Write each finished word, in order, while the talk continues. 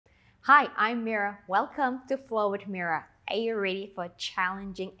Hi, I'm Mira. Welcome to Flow with Mira. Are you ready for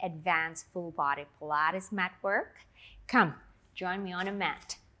challenging advanced full body Pilates mat work? Come, join me on a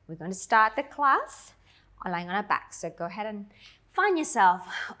mat. We're going to start the class lying on our back. So go ahead and find yourself,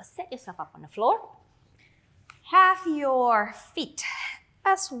 set yourself up on the floor. Have your feet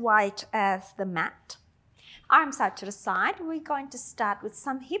as wide as the mat. Arms out to the side. We're going to start with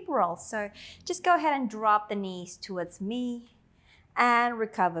some hip rolls. So just go ahead and drop the knees towards me and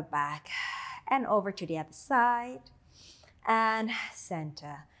recover back and over to the other side and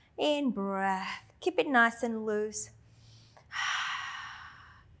center. In breath. Keep it nice and loose.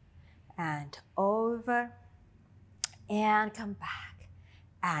 And over and come back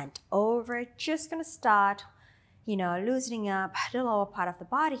and over. Just gonna start, loosening up the lower part of the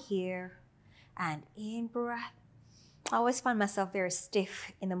body here. And in breath. I always find myself very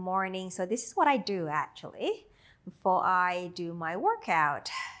stiff in the morning, so this is what I do actually before I do my workout.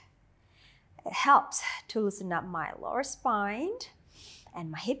 It helps to loosen up my lower spine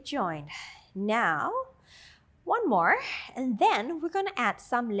and my hip joint. Now, one more, and then we're gonna add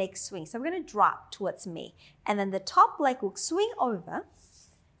some leg swing. So we're gonna drop towards me, and then the top leg will swing over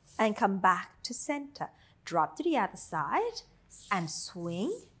and come back to center. Drop to the other side and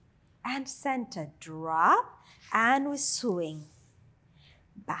swing and center. Drop and we swing.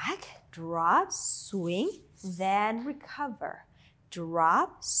 Back, drop, swing, then recover.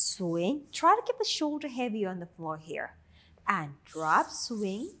 Drop, swing. Try to keep the shoulder heavy on the floor here. And drop,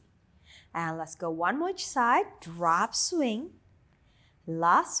 swing. And let's go one more each side. Drop, swing.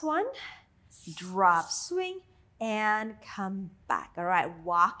 Last one. Drop, swing, and come back. All right,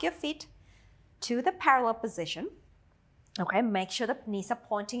 walk your feet to the parallel position. Okay, make sure the knees are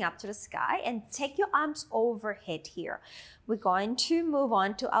pointing up to the sky and take your arms overhead here. We're going to move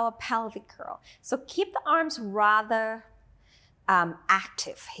on to our pelvic curl. So keep the arms rather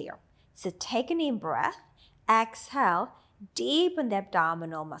active here. So take an in breath, exhale, deepen the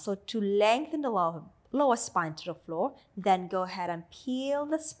abdominal muscle to lengthen the lower spine to the floor. Then go ahead and peel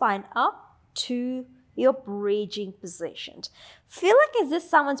the spine up to your bridging position. Feel like as if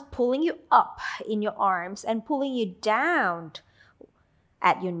someone's pulling you up in your arms and pulling you down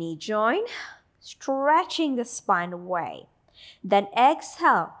at your knee joint, stretching the spine away. Then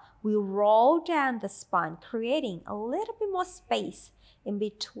exhale, we roll down the spine, creating a little bit more space in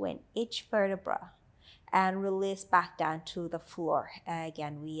between each vertebra, and release back down to the floor.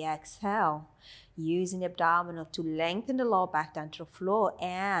 Again, we exhale, using the abdominal to lengthen the lower back down to the floor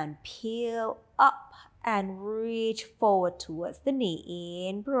and peel up and reach forward towards the knee.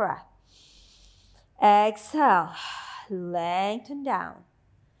 In breath. Exhale, lengthen down.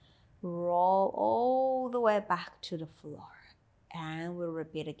 Roll all the way back to the floor. And we'll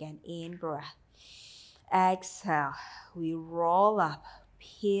repeat again. In breath. Exhale, we roll up,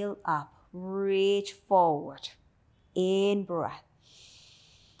 peel up, reach forward. In breath.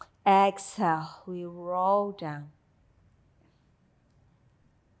 Exhale, we roll down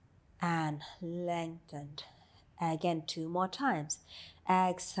and lengthened. Again, 2 more times.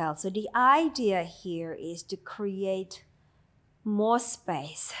 Exhale. So the idea here is to create more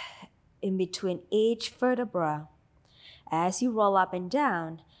space in between each vertebra as you roll up and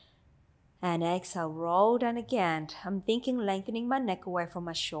down. And exhale, roll down again. I'm thinking lengthening my neck away from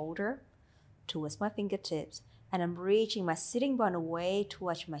my shoulder towards my fingertips. And I'm reaching my sitting bone away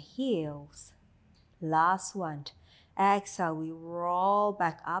towards my heels. Last one. Exhale, we roll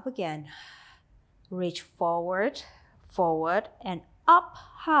back up again. Reach forward, forward, and up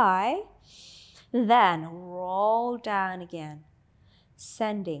high. Then roll down again.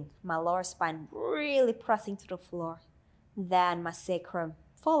 Sending my lower spine really pressing to the floor. Then my sacrum,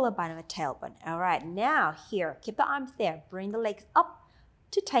 followed by my tailbone. All right, now here, keep the arms there. Bring the legs up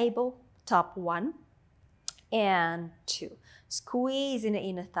to table, top 1 and 2. Squeeze in the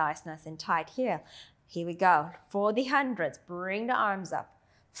inner thighs nice and tight here. Here we go. For the hundreds, bring the arms up.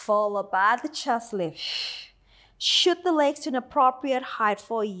 Followed by the chest lift. Shoot the legs to an appropriate height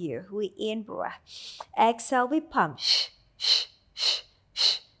for you. We in breath. Exhale, we pump.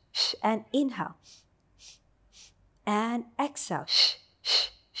 And inhale. And exhale.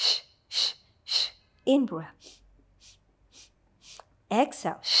 In breath.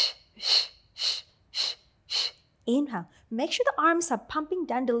 Exhale. Inhale. Make sure the arms are pumping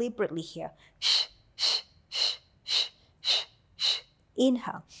down deliberately here.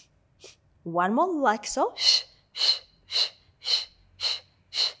 Inhale. One more like so.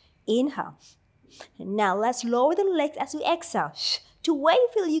 Inhale. Now let's lower the legs as we exhale to where you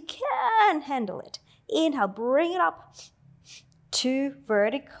feel you can handle it. Inhale, bring it up to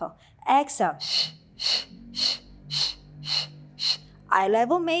vertical. Exhale. eye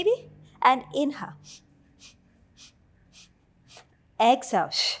level maybe, and inhale. Exhale.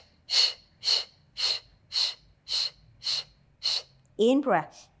 In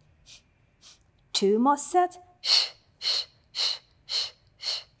breath. 2 more sets.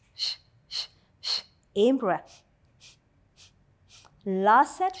 In breath.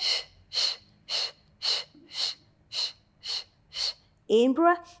 Last set. In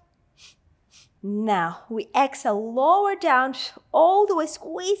breath. Now we exhale, lower down, all the way,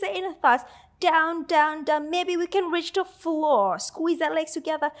 squeeze the inner thighs, down, down, down. Maybe we can reach the floor. Squeeze the legs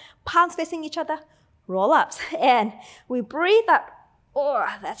together, palms facing each other, roll ups. And we breathe out. Oh,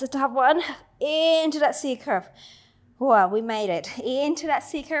 that's a tough one. Into that C curve. Wow, we made it. Into that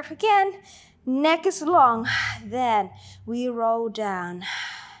C curve again. Neck is long. Then we roll down.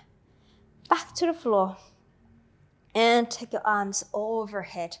 Back to the floor. And take your arms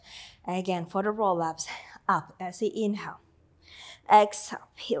overhead. Again, for the roll-ups. Up as you inhale. Exhale,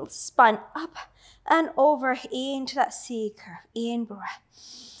 peel spine up and over into that C curve. In breath.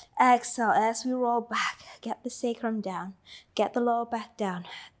 Exhale as we roll back. Get the sacrum down. Get the lower back down.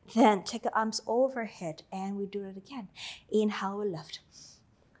 Then take the arms overhead and we do it again. Inhale, we lift.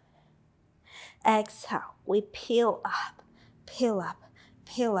 Exhale, we peel up, peel up,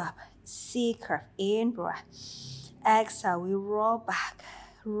 peel up. C curve. In breath. Exhale, we roll back,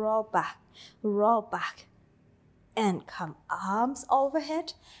 roll back, roll back. And come arms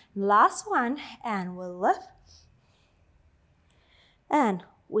overhead. Last one, and we'll lift. And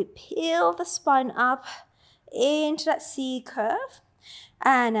we peel the spine up into that C curve.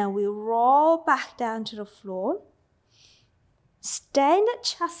 And then we roll back down to the floor. Stay in that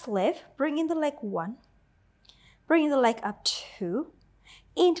chest lift, bringing the leg 1. Bringing the leg up 2.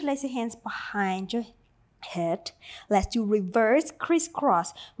 Interlace your hands behind your head. Let's do reverse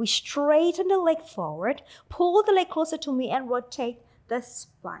crisscross. We straighten the leg forward, pull the leg closer to me and rotate the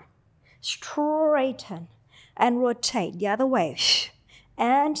spine. Straighten and rotate the other way.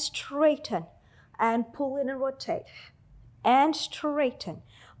 And straighten and pull in and rotate. And straighten,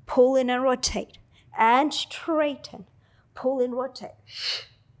 pull in and rotate. And straighten, pull in, rotate.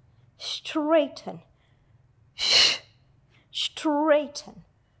 Straighten, straighten.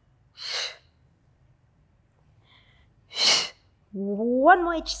 One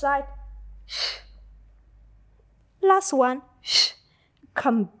more each side. Last one.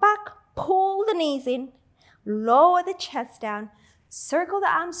 Come back, pull the knees in, lower the chest down, circle the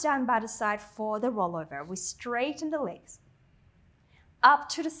arms down by the side for the rollover. We straighten the legs up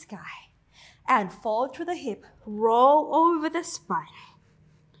to the sky and fold through the hip, roll over the spine.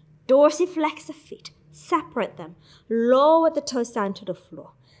 Dorsiflex the feet, separate them, lower the toes down to the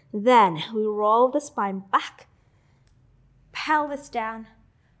floor. Then we roll the spine back, pelvis down,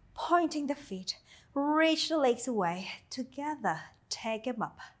 pointing the feet, reach the legs away, together, take them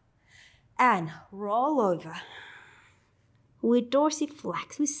up, and roll over. We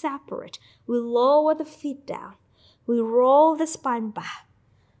dorsiflex, we separate, we lower the feet down, we roll the spine back,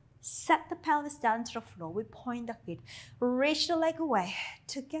 set the pelvis down to the floor, we point the feet, reach the leg away,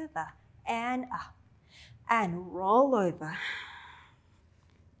 together, and up, and roll over,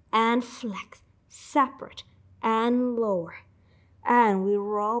 and flex, separate, and lower. And we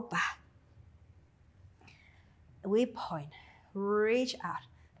roll back. We point, reach out.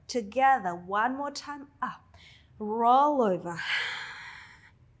 Together, one more time, up. Roll over.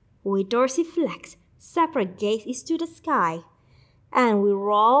 We dorsiflex, separate, gaze is to the sky. And we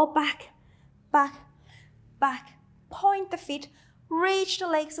roll back, back, back. Point the feet, reach the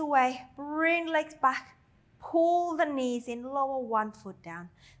legs away, bring the legs back. Pull the knees in, lower one foot down,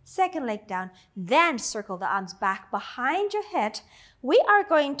 second leg down, then circle the arms back behind your head. We are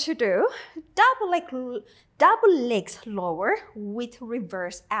going to do double legs lower with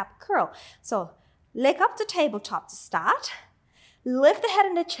reverse ab curl. So leg up to tabletop to start. Lift the head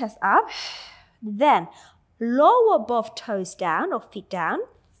and the chest up. Then lower both toes down or feet down,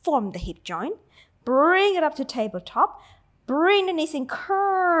 form the hip joint. Bring it up to tabletop. Bring the knees in,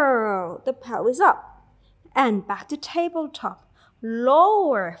 curl the pelvis up. And back to tabletop.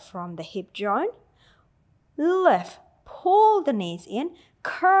 Lower from the hip joint. Lift. Pull the knees in.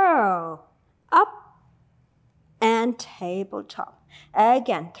 Curl. Up. And tabletop.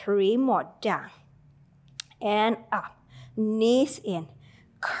 Again, 3 more. Down. And up. Knees in.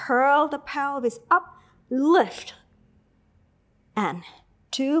 Curl the pelvis up. Lift. And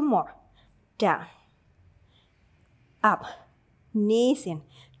 2 more. Down. Up. Knees in.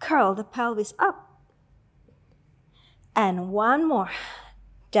 Curl the pelvis up. And 1 more.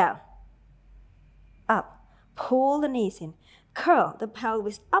 Down. Up. Pull the knees in. Curl the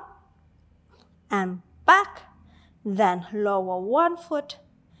pelvis up. And back. Then lower one foot,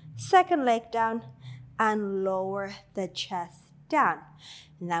 second leg down, and lower the chest down.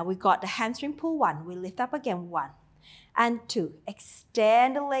 Now we got the hamstring pull 1. We lift up again, 1 and 2.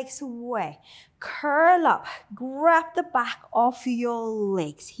 Extend the legs away. Curl up. Grab the back of your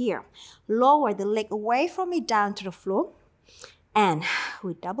legs here. Lower the leg away from me down to the floor. And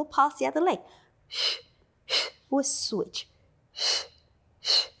we double pulse the other leg. We switch.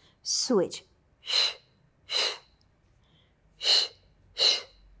 Switch.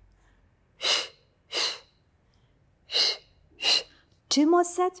 2 more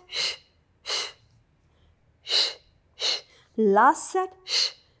sets. Last set.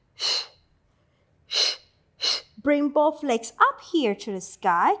 Bring both legs up here to the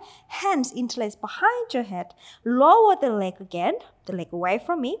sky. Hands interlaced behind your head. Lower the leg again. The leg away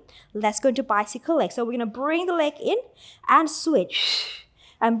from me. Let's go into bicycle leg. So we're going to bring the leg in and switch.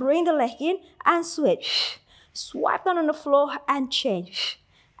 And bring the leg in and switch. Swipe down on the floor and change.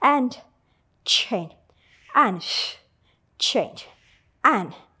 And change. And change.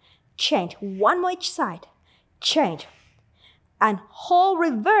 And change. 1 more each side. Change. And hold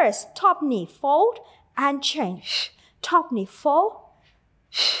reverse. Top knee fold and change. Top knee fold.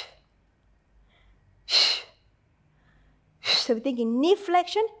 So we're thinking knee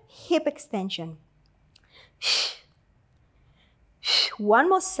flexion, hip extension. 1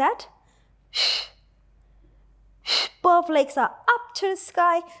 more set. Both legs are up to the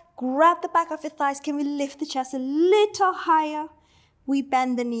sky. Grab the back of your thighs. Can we lift the chest a little higher? We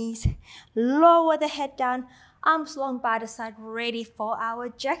bend the knees, lower the head down, arms long by the side, ready for our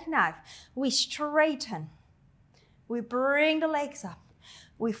jackknife. We straighten. We bring the legs up.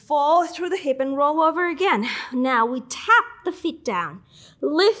 We fall through the hip and roll over again. Now we tap the feet down,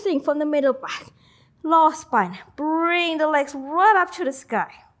 lifting from the middle back. Lower spine. Bring the legs right up to the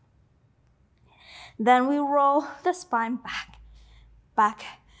sky. Then we roll the spine back, back,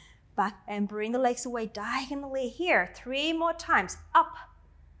 back, and bring the legs away diagonally here. 3 more times. Up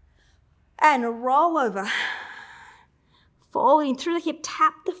and roll over. Falling through the hip,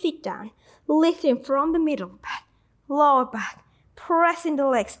 tap the feet down. Lifting from the middle back, lower back. Pressing the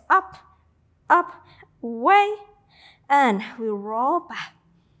legs up, up, away, and we roll back.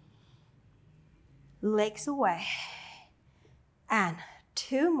 Legs away. And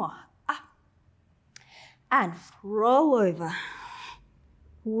 2 more. Up and roll over.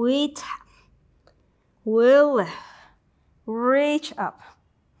 We tap, we lift, reach up,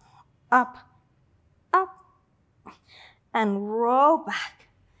 up, up, and roll back.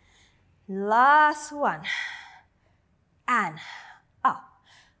 Last one, and up,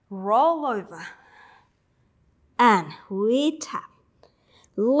 roll over, and we tap,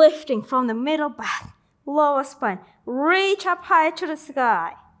 lifting from the middle back, lower spine, reach up high to the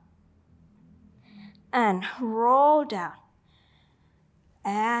sky, and roll down.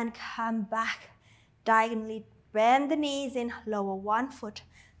 And come back diagonally, bend the knees in, lower 1 foot,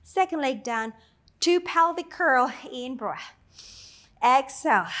 second leg down, 2 pelvic curl, in breath.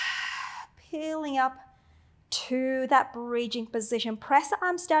 Exhale, peeling up to that bridging position. Press the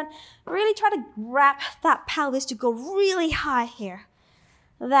arms down, really try to grab that pelvis to go really high here.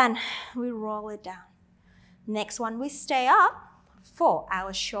 Then we roll it down. Next one, we stay up for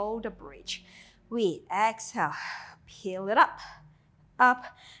our shoulder bridge. We exhale, peel it up. Up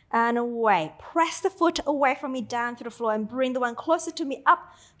and away. Press the foot away from me down to the floor and bring the one closer to me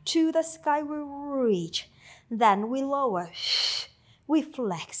up to the sky. We reach. Then we lower. We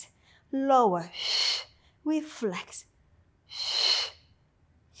flex. Lower. We flex.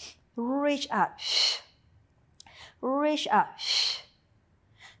 Reach up. Reach up.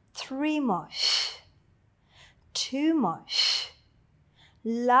 3 more. 2 more.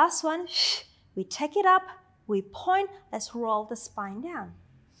 Last one. We take it up. We point, let's roll the spine down.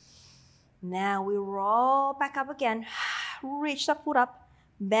 Now we roll back up again. Reach the foot up,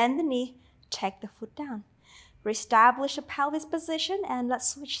 bend the knee, take the foot down. Reestablish the pelvis position and let's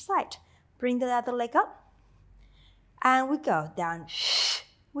switch side. Bring the other leg up. And we go down.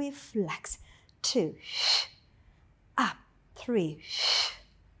 We flex. 2. Up. 3.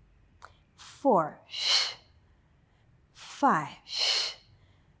 4. 5.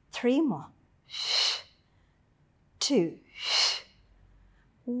 3 more. 2,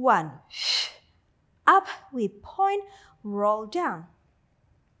 1, up, we point, roll down.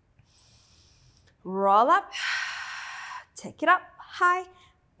 Roll up, take it up high,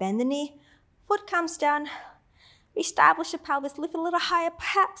 bend the knee, foot comes down, establish the pelvis, lift a little higher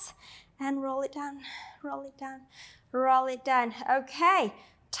perhaps, and roll it down, roll it down, roll it down. Okay,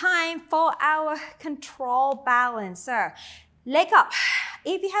 time for our control balance. So, leg up.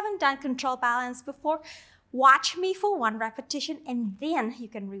 If you haven't done control balance before, watch me for 1 repetition, and then you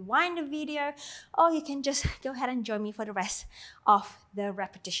can rewind the video, or you can just go ahead and join me for the rest of the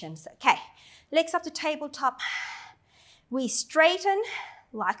repetitions. Okay, legs up to tabletop. We straighten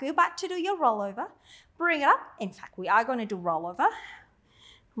like we're about to do your rollover. Bring it up. In fact, we are going to do rollover.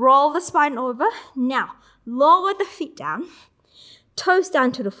 Roll the spine over. Now, lower the feet down. Toes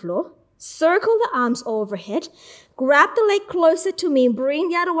down to the floor. Circle the arms overhead. Grab the leg closer to me. Bring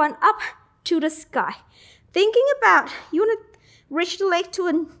the other one up to the sky. Thinking about, you want to reach the leg to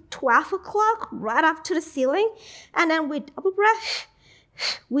a 12 o'clock, right up to the ceiling. And then with double breath,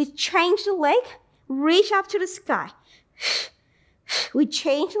 we change the leg, reach up to the sky. We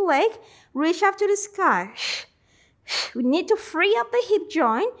change the leg, reach up to the sky. We need to free up the hip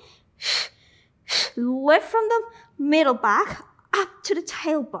joint. Lift from the middle back up to the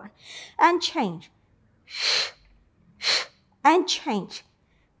tailbone. And change. And change.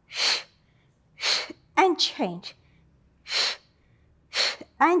 And change.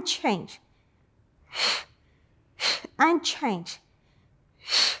 And change. And change.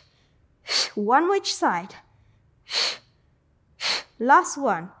 One more each side. Last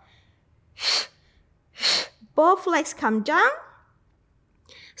one. Both legs come down.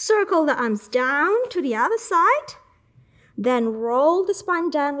 Circle the arms down to the other side. Then roll the spine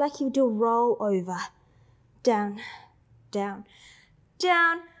down like you do roll over. Down, down,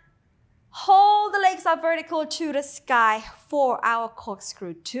 down. Hold the legs up vertical to the sky for our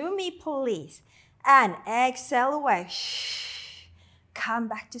corkscrew. To me, please. And exhale away. Come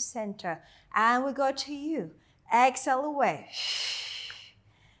back to center. And we go to you. Exhale away.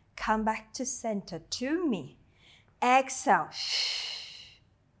 Come back to center. To me. Exhale.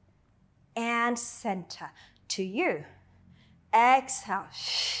 And center. To you. Exhale.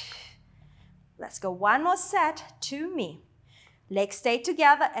 Let's go one more set. To me. Legs stay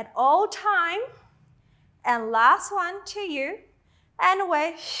together at all time. And last one to you. And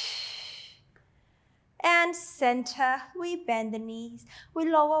away. And center. We bend the knees.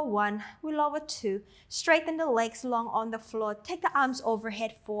 We lower 1. We lower 2. Straighten the legs long on the floor. Take the arms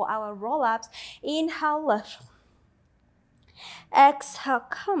overhead for our roll-ups. Inhale, lift. Exhale,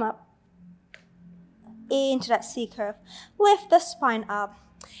 come up. Into that C curve. Lift the spine up.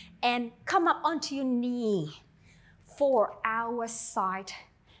 And come up onto your knee. For our side,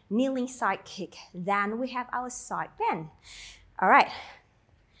 kneeling side kick. Then we have our side bend. All right,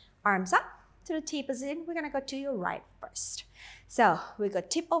 arms up to the T position. We're gonna go to your right first. So we go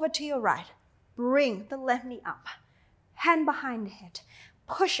tip over to your right. Bring the left knee up. Hand behind the head.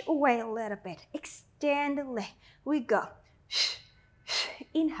 Push away a little bit. Extend the leg. We go.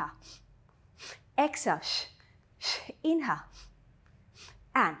 Inhale. Exhale. Inhale.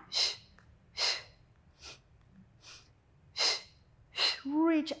 And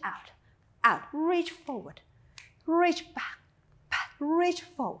reach out, out, reach forward, reach back, back, reach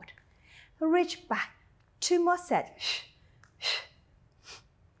forward, reach back. 2 more sets.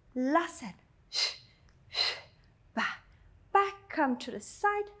 Last set. Back, back, come to the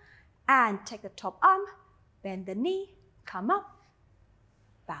side and take the top arm, bend the knee, come up,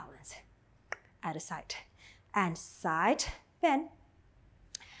 balance. Other side and side, bend.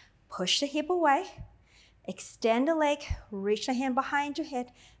 Push the hip away. Extend the leg, reach the hand behind your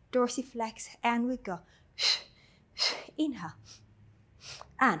head, dorsiflex, and we go. Inhale,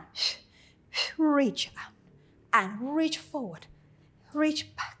 and reach out, and reach forward,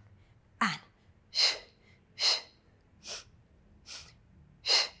 reach back, and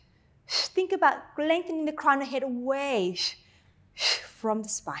think about lengthening the crown of the head away from the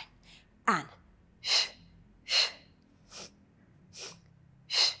spine, and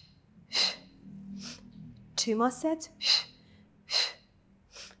 2 more sets.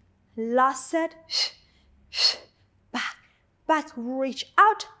 Last set. Back, back, reach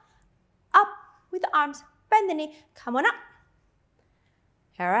out, up with the arms, bend the knee, come on up.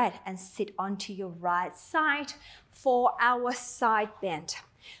 All right, and sit onto your right side for our side bend.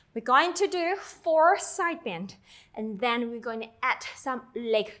 We're going to do 4 side bend, and then we're going to add some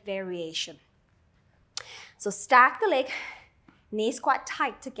leg variation. So stack the leg, knees quite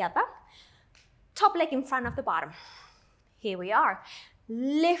tight together. Top leg in front of the bottom. Here we are,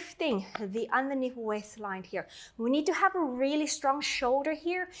 lifting the underneath waistline here. We need to have a really strong shoulder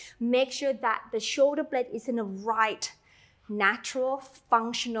here. Make sure that the shoulder blade is in the right, natural,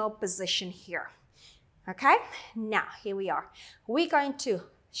 functional position here. Okay, now here we are. We're going to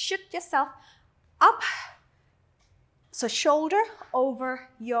shoot yourself up. So shoulder over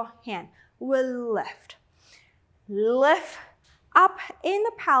your hand. We'll lift. Lift up in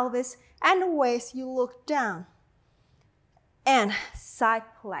the pelvis and the waist, you look down. and side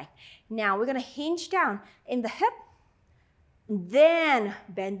plank. Now we're gonna hinge down in the hip, then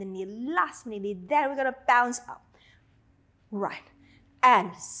bend the knee, last minute, then we're gonna bounce up. Right,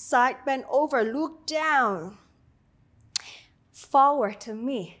 and side bend over, look down. Forward to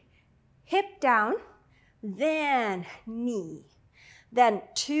me, hip down, then knee. Then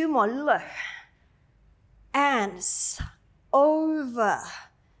 2 more, lift, and over,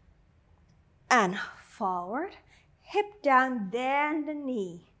 and forward, hip down, then the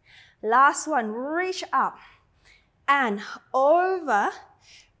knee. Last one, reach up, and over,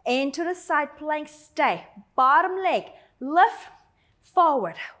 into the side plank, stay. Bottom leg, lift,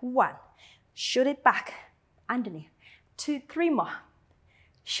 forward, 1. Shoot it back, underneath. 2, 3 more.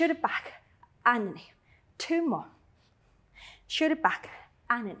 Shoot it back, underneath. 2 more. Shoot it back,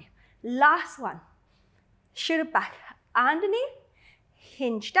 underneath. Last one. Shoot it back, underneath.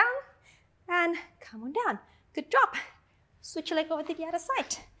 Hinge down, and come on down. Good job. Switch your leg over to the other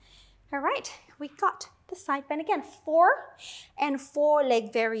side. All right, we got the side bend again. 4 and 4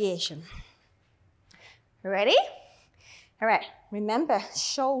 leg variation. Ready? All right, remember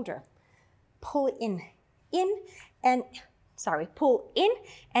shoulder. Pull in and, pull in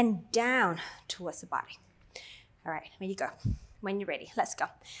and down towards the body. All right, here you go. When you're ready, let's go.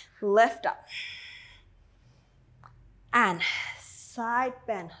 Lift up. And side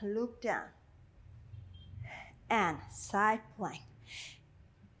bend, look down. And side plank.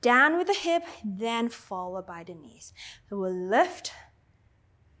 Down with the hip, then followed by the knees. We'll lift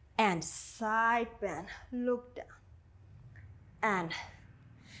and side bend, look down. And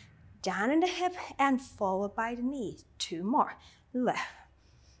down in the hip and followed by the knees. 2 more. Lift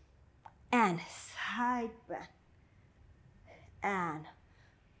and side bend. And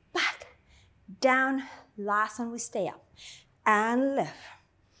back, down. Last one, we stay up. And lift.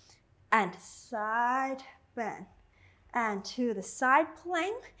 And side bend. And to the side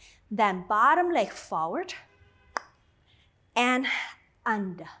plank. Then bottom leg forward. And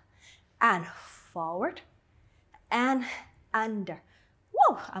under. And forward. And under.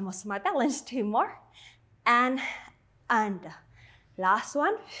 Whoa, I lost my balance. 2 more. And under. Last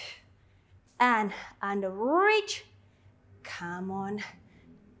one. And under. Reach. Come on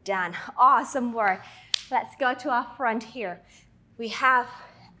down. Awesome work. Let's go to our front here. We have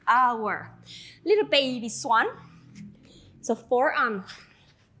our little baby swan. So forearm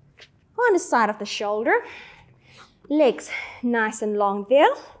on the side of the shoulder. Legs nice and long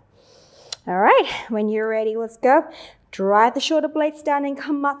there. All right, when you're ready, let's go. Drive the shoulder blades down and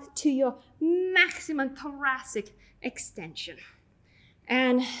come up to your maximum thoracic extension.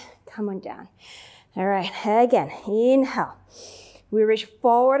 And come on down. All right, again, inhale. We reach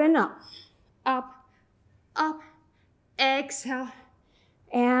forward and up, up, up. Exhale,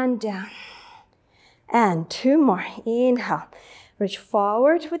 and down. And 2 more. Inhale. Reach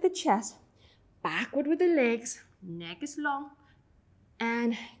forward with the chest, backward with the legs. Neck is long,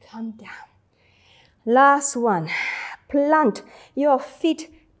 and come down. Last one. Plant your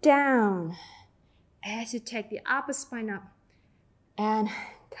feet down as you take the upper spine up. And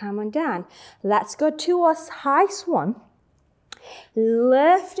come on down. Let's go towards high swan.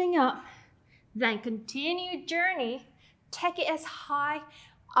 Lifting up. Then continue journey. Take it as high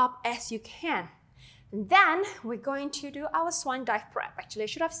up as you can. And then we're going to do our swan dive prep. Actually, I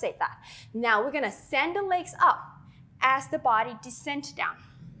should have said that. Now we're going to send the legs up as the body descends down.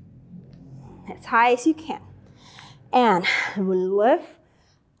 As high as you can. And we'll lift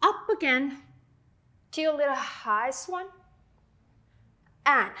up again to a little high swan.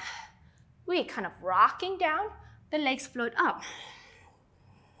 And we kind of rocking down, the legs float up.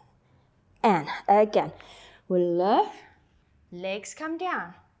 And again, we lift, legs come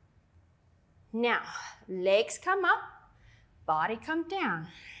down. Now, legs come up, body come down.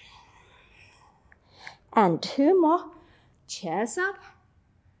 And 2 more, chest up,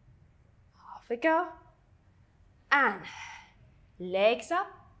 off we go. And legs up,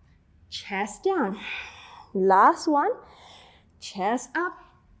 chest down. Last one. Chest up,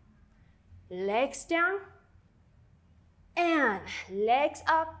 legs down, and legs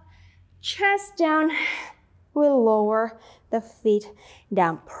up, chest down. We'll lower the feet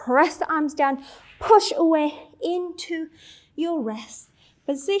down. Press the arms down, push away into your rest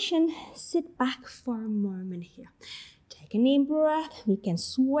position. Sit back for a moment here. Take an in breath. We can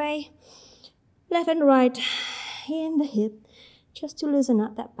sway left and right in the hip just to loosen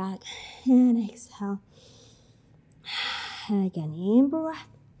up that back. And exhale. Again, in breath.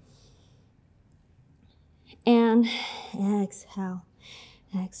 And exhale,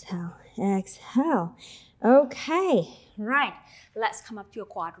 exhale, exhale. Okay, right. Let's come up to a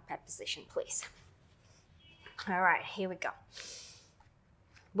quadruped position, please. All right, here we go.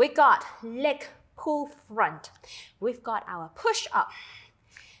 We got leg pull front. We've got our push up.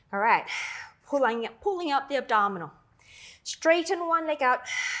 All right, pulling up the abdominal. Straighten one leg out,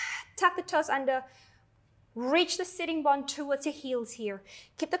 tuck the toes under, reach the sitting bone towards your heels here.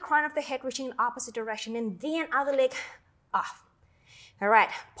 Keep the crown of the head reaching in opposite direction, and then other leg off. All right,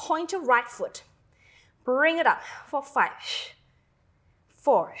 point your right foot. Bring it up for 5,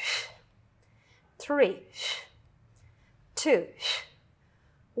 4, 3, 2,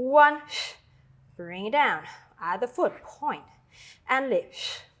 1. Bring it down. Other foot, point and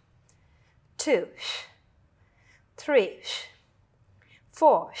lift. 2, 3,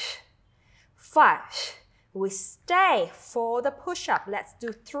 4, 5. We stay for the push-up. Let's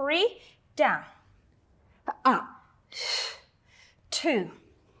do 3, down, up, 2,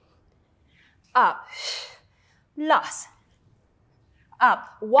 up, last,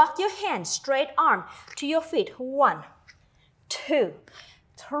 up. Walk your hands, straight arm to your feet. 1, 2,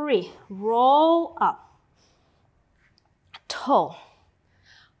 3. Roll up, toe,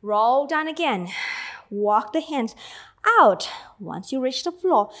 roll down again. Walk the hands out. Once you reach the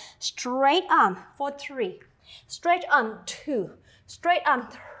floor, straight arm for 3, straight arm 2, straight arm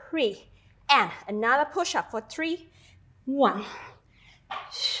 3, and another push-up for 3, 1,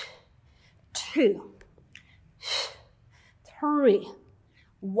 2, 3.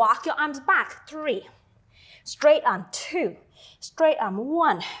 Walk your arms back, 3, straight arm 2, straight arm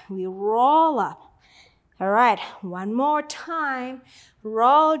 1. We roll up. All right, one more time.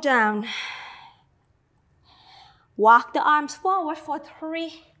 Roll down. Walk the arms forward for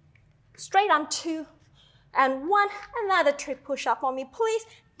 3, straight arm 2, and 1. Another 3 push-up for me, please.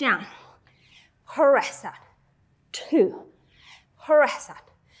 Down. Press out. 2. Press out.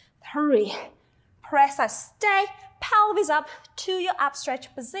 3. Press out. Stay. Pelvis up to your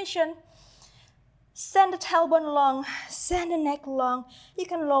upstretch position. Send the tailbone long. Send the neck long. You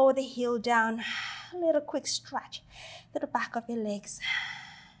can lower the heel down. A little quick stretch to the back of your legs.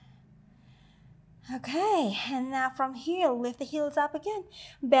 Okay, and now from here, lift the heels up again.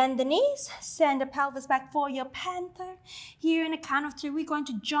 Bend the knees, send the pelvis back for your panther. Here in a count of 3, we're going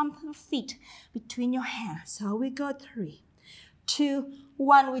to jump the feet between your hands. So we go 3, 2,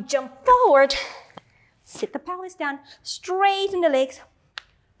 1. We jump forward. Sit the pelvis down, straighten the legs.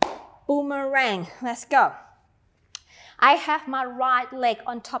 Boomerang, let's go. I have my right leg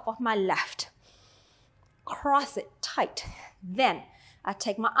on top of my left. Cross it tight. Then I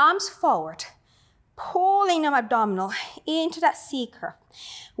take my arms forward, pulling them abdominal into that C curve.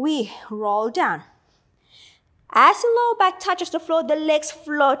 We roll down. As the lower back touches the floor, the legs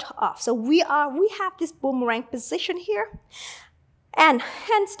float off. So we have this boomerang position here. And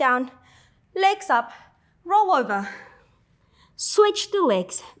hands down, legs up, roll over. Switch the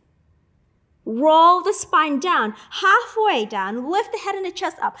legs. Roll the spine down, halfway down. Lift the head and the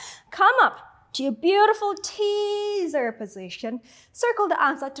chest up. Come up to your beautiful teaser position. Circle the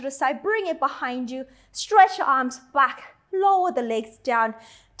arms out to the side, bring it behind you. Stretch your arms back, lower the legs down.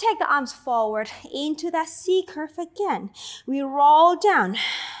 Take the arms forward into that C curve again. We roll down.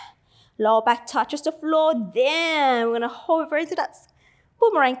 Lower back touches the floor. Then we're gonna hover into that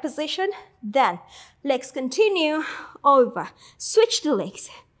boomerang position. Then legs continue over. Switch the legs.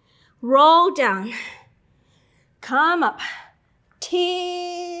 Roll down. Come up.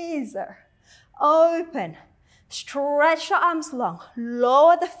 Teaser. Open. Stretch your arms long.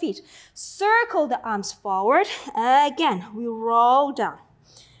 Lower the feet. Circle the arms forward. Again, we roll down.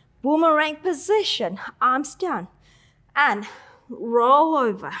 Boomerang position. Arms down. And roll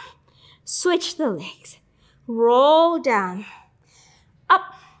over. Switch the legs. Roll down.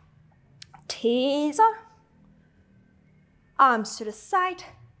 Up. Teaser. Arms to the side.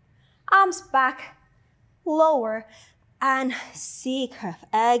 Arms back. Lower. And C curve.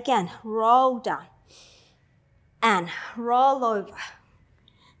 Again, roll down. And roll over.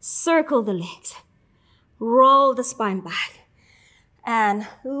 Circle the legs. Roll the spine back. And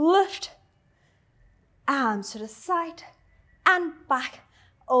lift. Arms to the side. And back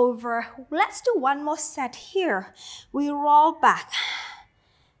over. Let's do one more set here. We roll back.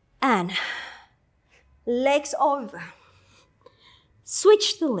 And legs over.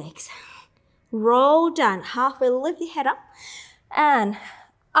 Switch the legs. Roll down, halfway, lift the head up, and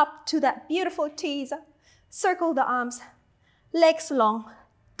up to that beautiful teaser. Circle the arms, legs long,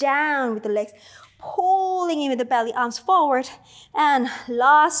 down with the legs, pulling in with the belly, arms forward, and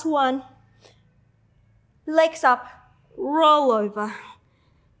last one, legs up, roll over,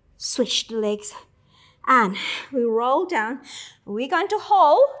 switch the legs, and we roll down. We're going to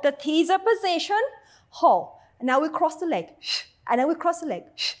hold the teaser position, hold. Now we cross the leg, and then we cross the leg,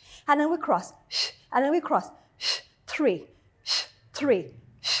 and then we cross, and then we cross, 3, 3,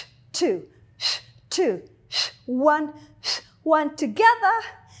 2, 2, 1, 1. Together.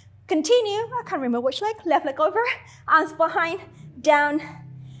 Continue. I can't remember which leg. Left leg over, arms behind, down,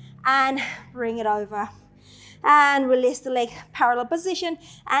 and bring it over. And release the leg, parallel position,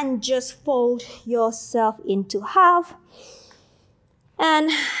 and just fold yourself into half. And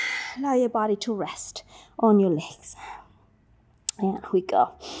allow your body to rest on your legs. And we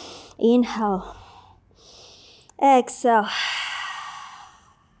go. Inhale. Exhale.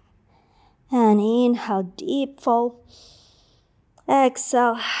 And inhale, deep fold.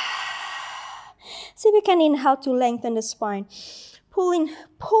 Exhale. See if you can inhale to lengthen the spine.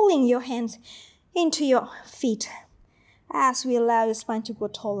 Pulling your hands into your feet as we allow your spine to grow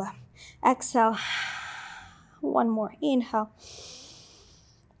taller. Exhale. One more. Inhale.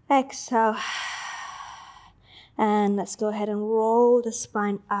 Exhale. And let's go ahead and roll the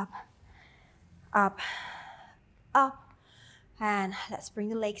spine up, up, up. And let's bring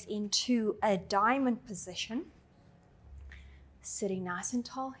the legs into a diamond position. Sitting nice and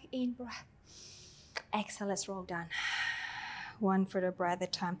tall. In breath. Exhale, let's roll down. One vertebra at a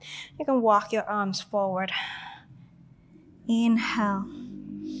time. You can walk your arms forward. Inhale.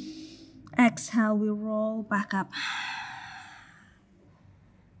 Exhale, we roll back up.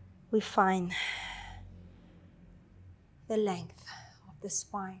 We find the length of the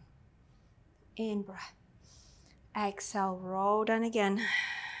spine. In breath. Exhale, roll down again.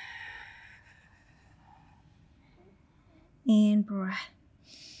 In breath.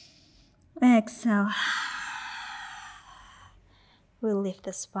 Exhale. We lift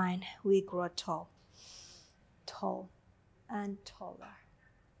the spine. We grow tall. Tall and taller.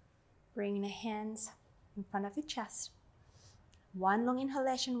 Bring the hands in front of the chest. One long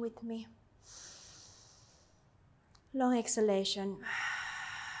inhalation with me. Long exhalation.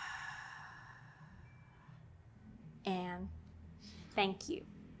 And thank you.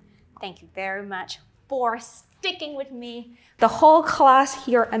 Thank you very much for sticking with me the whole class.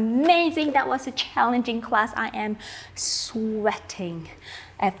 You're amazing. That was a challenging class. I am sweating.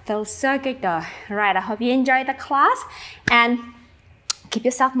 It feels so good though. All right, I hope you enjoyed the class and keep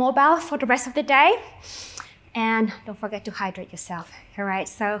yourself mobile for the rest of the day. And don't forget to hydrate yourself. All right,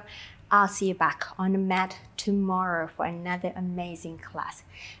 so I'll see you back on the mat tomorrow for another amazing class.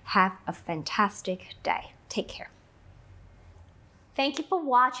 Have a fantastic day. Take care. Thank you for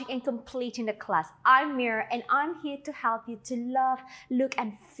watching and completing the class. I'm Mira and I'm here to help you to love, look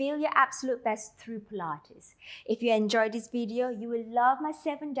and feel your absolute best through Pilates. If you enjoyed this video, you will love my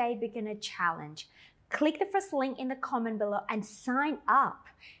 7-day beginner challenge. Click the first link in the comment below and sign up.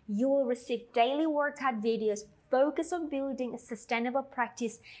 You will receive daily workout videos focused on building a sustainable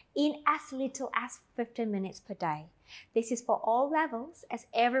practice in as little as 15 minutes per day. This is for all levels, as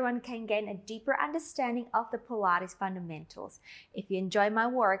everyone can gain a deeper understanding of the Pilates fundamentals. If you enjoy my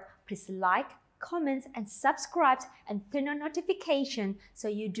work, please like, comment, and subscribe and turn on notification so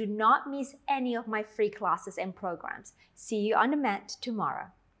you do not miss any of my free classes and programs. See you on the mat tomorrow.